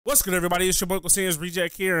What's good, everybody? It's your boy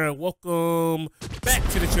UncleSamsReject here, and welcome back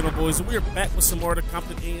to the channel, boys. We are back with some more of the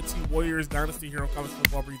Compton A&T Dynasty here on College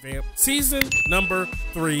Football Revamped. Season number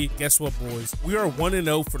 3. Guess what, boys? We are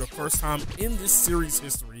 1-0 for the first time in this series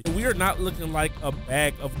history. We are not looking like a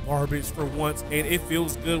bag of garbage for once, and it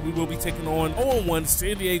feels good. We will be taking on 0-1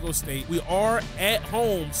 San Diego State. We are at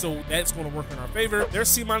home, so that's going to work in our favor. They're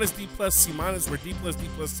C-, D+, C-. We're D+,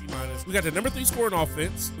 D+, C-. We got the number 3 scoring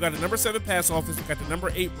offense. We got the number 7 pass offense. We got the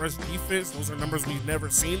number 8 rush defense. Those are numbers we've never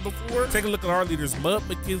seen before. Take a look at our leaders. Mud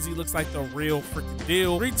McKenzie looks like the real freaking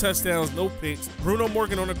deal. 3 touchdowns, no picks. Bruno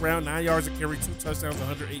Morgan on the ground, 9 yards a carry, 2 touchdowns,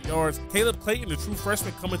 108 yards. Caleb Clayton, the true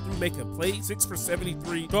freshman, coming through making plays. 6 for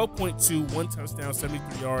 73, 12.2, 1 touchdown,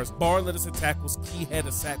 73 yards. Barr led us in tackles. Key had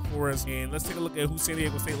a sack for us. And let's take a look at who San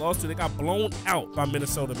Diego State lost to. They got blown out by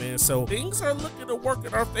Minnesota, man. So things are looking to work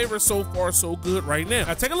in our favor so far, so good right now.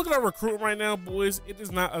 Now, take a look at our recruiting right now, boys. It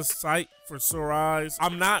is not a sight for sore eyes.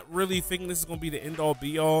 I'm not really thinking this is going to be the end-all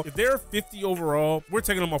be-all. If they're 50 overall, we're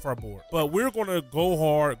taking them off our board. But we're going to go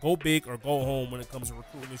hard, go big, or go home when it comes to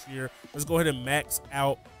recruiting this year. Let's go ahead and max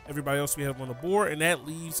out everybody else we have on the board, and that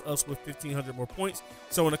leaves us with 1,500 more points.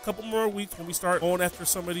 So in a couple more weeks, when we start going after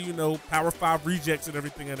some of the, Power 5 rejects and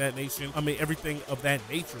everything of that nature, everything of that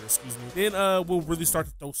nature, excuse me, then we'll really start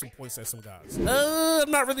to throw some points at some guys.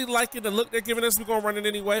 I'm not really liking the look they're giving us. We're going to run it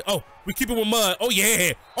anyway. Oh, we keep it with Mud. Oh,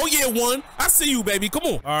 yeah. Oh, yeah, one. I see you, baby. Come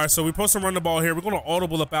on. All right, so we're supposed to run the ball here. We're going to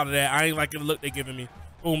audible up out of that. I ain't liking the look they're giving me.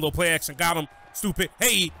 Boom, little play action. Got him. Stupid.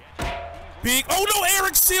 Hey. Big. Oh, no,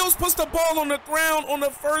 Eric Shields puts the ball on the ground on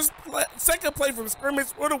the second play from scrimmage.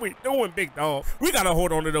 What are we doing, big dog? We got to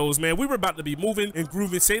hold on to those, man. We were about to be moving and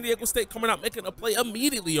grooving. San Diego State coming out, making a play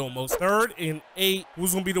immediately almost. 3rd and 8.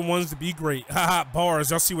 Who's going to be the ones to be great? Haha, bars.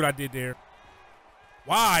 Y'all see what I did there?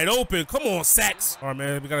 Wide open. Come on, sacks. All right,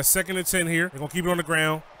 man. We got a 2nd and 10 here. They're going to keep it on the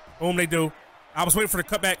ground. Boom, they do. I was waiting for the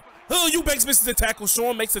cutback. Oh, Eubanks misses the tackle.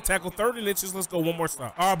 Sean makes the tackle. 3rd and inches. Let's go. One more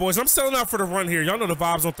stop. All right, boys. I'm selling out for the run here. Y'all know the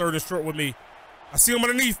vibes on 3rd and short with me. I see him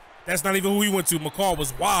underneath. That's not even who he went to. McCall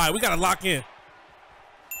was wide. We got to lock in.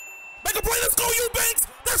 Make a play. Let's go, Eubanks.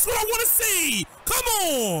 That's what I want to see. Come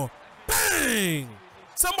on. Bang.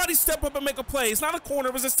 Somebody step up and make a play. It's not a corner.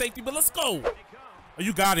 It was a safety, but let's go. Oh,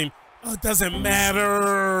 you got him. Oh, it doesn't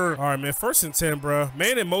matter. All right, man. 1st and 10, bro.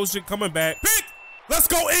 Man in motion coming back. Pick. Let's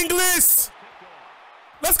go, English.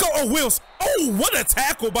 Let's go. Oh, Wills. Oh, what a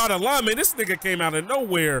tackle by the lineman. This nigga came out of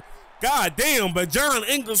nowhere. God damn, but John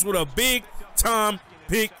English with a big time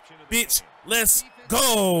big bitch. Let's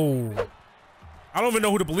go. I don't even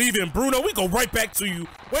know who to believe in. Bruno, we go right back to you.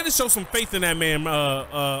 Way to show some faith in that man, Mud.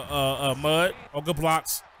 Oh, good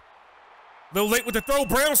blocks. A little late with the throw.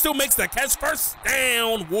 Brown still makes the catch. First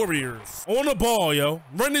down, Warriors. On the ball, yo.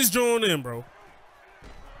 Run this joint in, bro.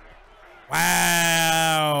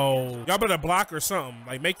 Wow. Y'all better block or something.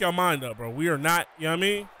 Like, make your mind up, bro. We are not, you know what I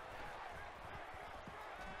mean?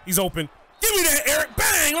 He's open. Give me that, Eric.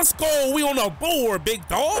 Bang. Let's go. We on the board, big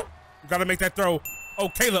dog. We got to make that throw. Oh,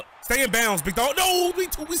 Caleb. Stay in bounds, big dog. No,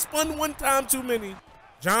 we spun one time too many.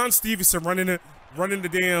 John Stevenson running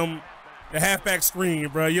the halfback screen,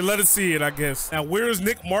 bro. You let us see it, I guess. Now, where's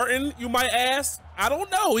Nick Martin, you might ask? I don't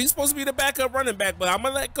know. He's supposed to be the backup running back, but I'm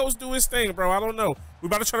going to let Coach do his thing, bro. I don't know. We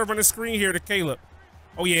about to try to run a screen here to Caleb.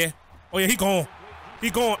 Oh, yeah. Oh, yeah, he gone. He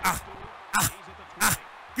gone.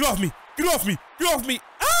 Get off me. Get off me. Get off me.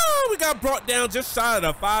 Oh, we got brought down just shy of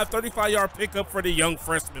the 35-yard pickup for the young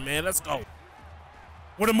freshman, man. Let's go.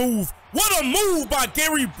 What a move. What a move by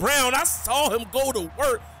Gary Brown. I saw him go to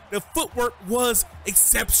work. The footwork was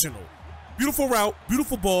exceptional. Beautiful route,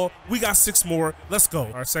 beautiful ball. We got 6 more. Let's go.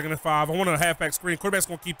 All right, 2nd and 5. I want a halfback screen. Quarterback's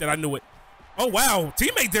going to keep that. I knew it. Oh, wow.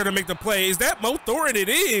 Teammate there to make the play. Is that Mo Thornton? It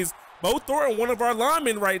is. Mo Thornton, one of our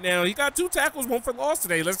linemen right now. He got 2 tackles, 1 for loss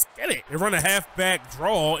today. Let's get it. They run a halfback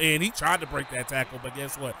draw, and he tried to break that tackle, but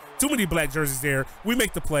guess what? Too many black jerseys there. We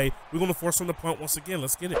make the play. We're going to force him to punt once again.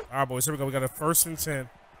 Let's get it. All right, boys. Here we go. We got a 1st and 10.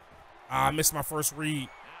 I missed my first read.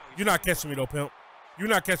 You're not catching me, though, pimp. You're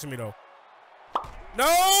not catching me, though.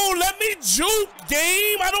 No, let me juke,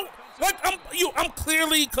 game. I don't like. I'm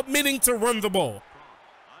clearly committing to run the ball.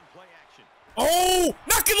 Oh,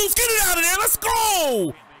 knock it loose, get it out of there. Let's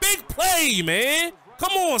go. Big play, man.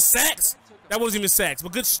 Come on, sacks. That wasn't even sacks,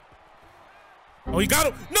 but good. Oh, he got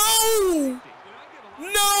him. No,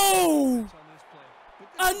 no.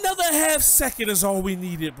 Another half second is all we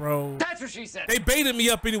needed, bro. That's what she said. They baited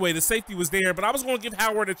me up anyway. The safety was there, but I was going to give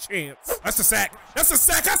Howard a chance. That's a sack. That's a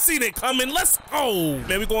sack. I seen it coming. Let's go.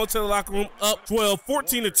 Man, we going to the locker room up 12,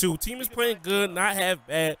 14-2. Team is playing good, not half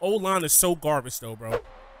bad. O-line is so garbage, though, bro.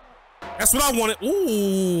 That's what I wanted.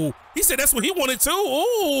 Ooh. He said that's what he wanted too.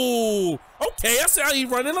 Ooh. Okay, I see how he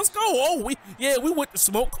running. Let's go. Oh, we went to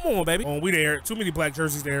smoke. Come on, baby. Oh, we there. Too many black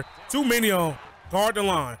jerseys there. Too many on. Guard the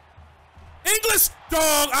line. English,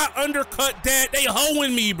 dog. I undercut that. They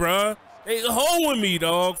hoeing me, bruh. They hoeing me,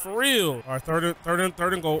 dog. For real. All right,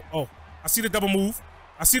 third and goal. Oh, I see the double move.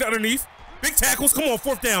 I see the underneath. Big tackles. Come on,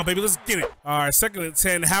 fourth down, baby. Let's get it. All right, 2nd and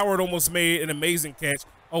 10. Howard almost made an amazing catch.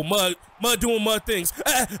 Oh, Mud doing Mud things.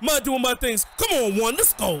 Mud doing Mud things. Come on, one.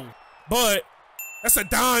 Let's go. But that's a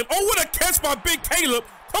dime. Oh, what a catch by Big Caleb.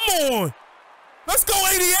 Come on. Let's go,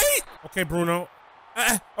 88. Okay, Bruno.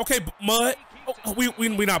 Okay, Mud. Oh,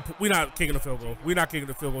 we not kicking the field goal. We're not kicking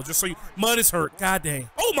the field goal. Just so you, Mud is hurt. God dang.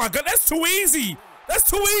 Oh my God, that's too easy. That's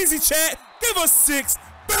too easy, chat. Give us 6.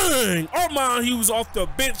 Bang. Armand Hughes off the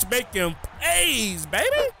bench making plays,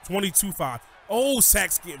 baby. 22-5. Oh,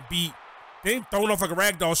 Sacks getting beat. Then thrown off like a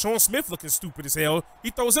rag doll. Sean Smith looking stupid as hell. He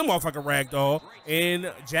throws him off like a rag doll.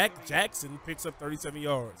 And Jack Jackson picks up 37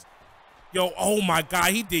 yards. Yo, oh my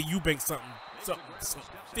God, he did Eubanks something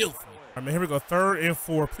filthy. All right, man, here we go. 3rd and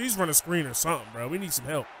 4. Please run a screen or something, bro. We need some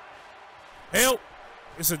help. Help.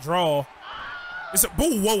 It's a draw. It's a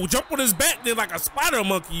boo. Whoa, jump on his back then like a spider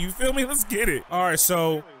monkey. You feel me? Let's get it. All right,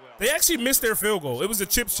 so they actually missed their field goal. It was a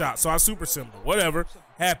chip shot, so I super simple. Whatever.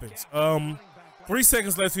 Happens. 3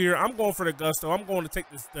 seconds left here. I'm going for the gusto. I'm going to take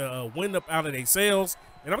this wind up out of their sails,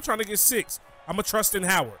 and I'm trying to get 6. I'm going to trust in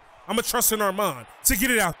Howard. I'm going to trust in Armand to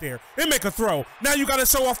get it out there and make a throw. Now you got to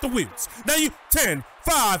show off the wheels. Now you 10,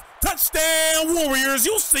 5, touchdown Warriors.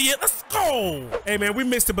 You see it. Let's go. Hey, man, we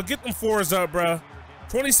missed it, but get them 4s up, bruh.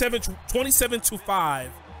 27-5.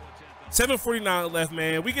 7:49 left,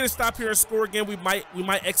 man. We get to stop here and score again. We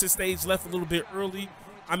might exit stage left a little bit early.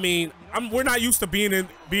 I mean, we're not used to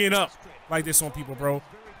being up like this on people, bro.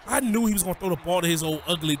 I knew he was gonna throw the ball to his old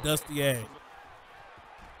ugly dusty ass.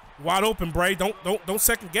 Wide open, Bray. Don't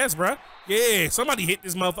second guess, bro. Yeah, somebody hit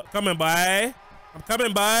this motherfucker. Coming by. I'm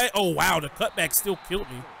coming by. Oh wow, the cutback still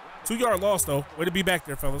killed me. 2-yard loss though. Way to be back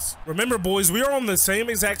there, fellas. Remember, boys, we are on the same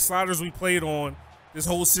exact sliders we played on this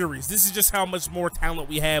whole series. This is just how much more talent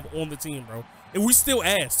we have on the team, bro. And we still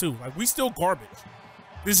ass too. Like, we still garbage.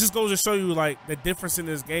 This just goes to show you like the difference in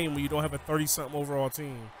this game when you don't have a 30-something overall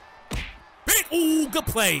team. Big, ooh, good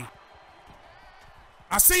play.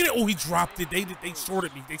 I seen it. Oh, he dropped it. They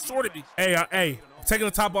shorted me. They shorted me. Hey, hey, I'm taking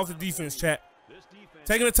the top off the defense, chat.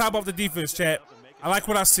 Taking the top off the defense, chat. I like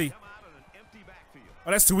what I see.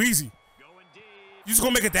 Oh, that's too easy. You just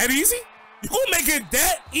gonna make it that easy? You gonna make it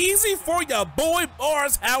that easy for your boy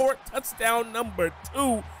Bars Howard? Touchdown number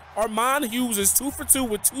 2. Armand Hughes is 2 for 2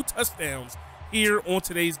 with 2 touchdowns here on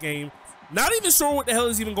today's game. Not even sure what the hell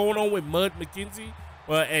is even going on with Mud McKenzie,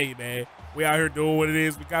 but hey, man, we out here doing what it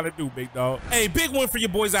is we gotta do, big dog. Hey, big one for your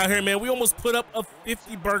boys out here, man. We almost put up a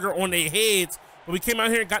 50 burger on their heads, but we came out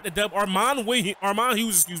here and got the dub. Armand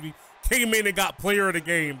Hughes, excuse me, came in and got player of the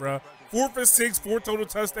game, bro. 4 for 6, 4 total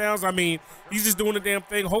touchdowns. I mean, he's just doing the damn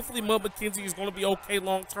thing. Hopefully, Mud McKenzie is going to be okay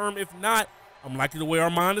long term. If not, I'm liking the way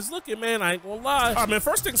Armand is looking, man. I ain't gonna lie. All right, man,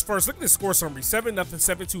 first things first, look at this score summary. 7-0,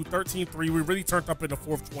 7-2, 13-3. We really turned up in the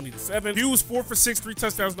fourth, 20-7. Hughes, 4 for 6, 3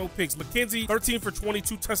 touchdowns, no picks. McKenzie, 13 for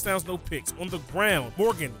 22 touchdowns, no picks. On the ground,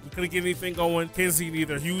 Morgan, we couldn't get anything going. Kenzie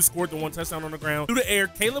neither. Hughes scored the 1 touchdown on the ground. Through the air,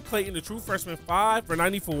 Caleb Clayton, the true freshman, 5 for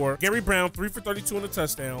 94. Gary Brown, 3 for 32 on the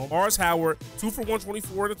touchdown. Bars Howard, 2 for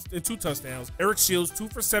 124 and 2 touchdowns. Eric Shields, 2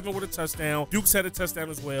 for 7 with a touchdown. Dukes had a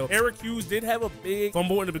touchdown as well. Eric Hughes did have a big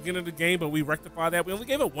fumble in the beginning of the game, but we rectified that. We only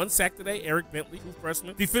gave up 1 sack today. Eric Bentley, true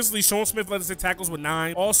freshman. Defensively, Sean Smith led us in tackles with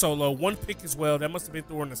 9. All solo, 1 pick as well. That must have been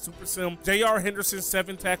during the super sim. J.R. Henderson,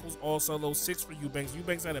 7 tackles, all solo, 6 for Eubanks.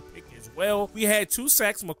 Eubanks had a pick as well. We had 2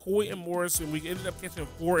 sacks, McCoy and Morris, and we ended up catching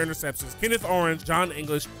 4 interceptions. Kenneth Orange, John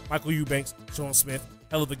English, Michael Eubanks, Sean Smith.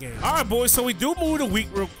 Hell of a game. All right, boys, so we do move the week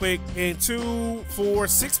real quick, and 2, 4,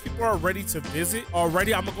 6 people are ready to visit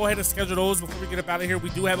already. I'm gonna go ahead and schedule those before we get up out of here. We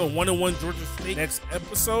do have a 1-on-1 Georgia State next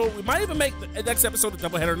episode. We might even make the next episode a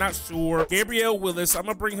doubleheader, not sure. Gabriel Willis, I'm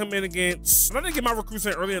gonna bring him in again. I didn't get my recruits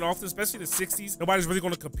in early and often, especially the 60s. Nobody's really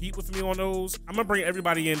gonna compete with me on those. I'm gonna bring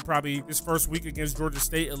everybody in probably this first week against Georgia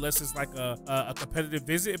State, unless it's like a competitive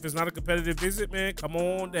visit. If it's not a competitive visit, man, come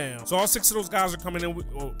on down. So all 6 of those guys are coming in. We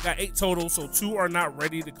got 8 total, so 2 are not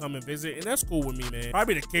ready to come and visit, and that's cool with me, man.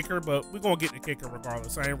 Probably the kicker, but we're gonna get the kicker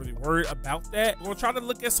regardless. I ain't really worried about that. We're gonna try to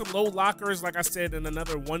look at some low lockers, like I said, in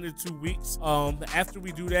another 1 to 2 weeks. After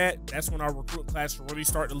we do that, that's when our recruit class should really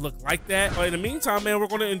start to look like that. But in the meantime, man, we're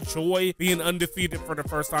gonna enjoy being undefeated for the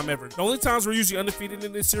first time ever. The only times we're usually undefeated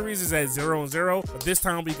in this series is at 0-0, but this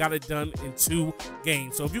time we got it done in 2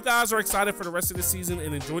 games. So if you guys are excited for the rest of the season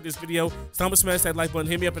and enjoyed this video, it's time to smash that like button.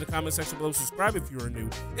 Hit me up in the comment section below. Subscribe if you are new.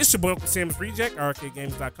 It's your boy UncleSamsReject,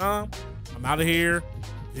 RKGames.com. I'm out of here.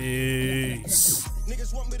 Peace.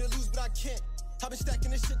 Niggas want me to lose, but I can't. I've been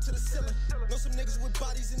stacking this shit to the ceiling. Know some niggas with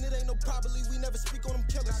bodies, and it ain't no probably. We never speak on them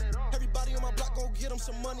killers. Everybody on my block gon' get them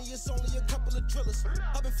some money. It's only a couple of drillers.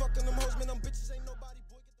 I've been fucking them hoes, man. Them bitches ain't nobody.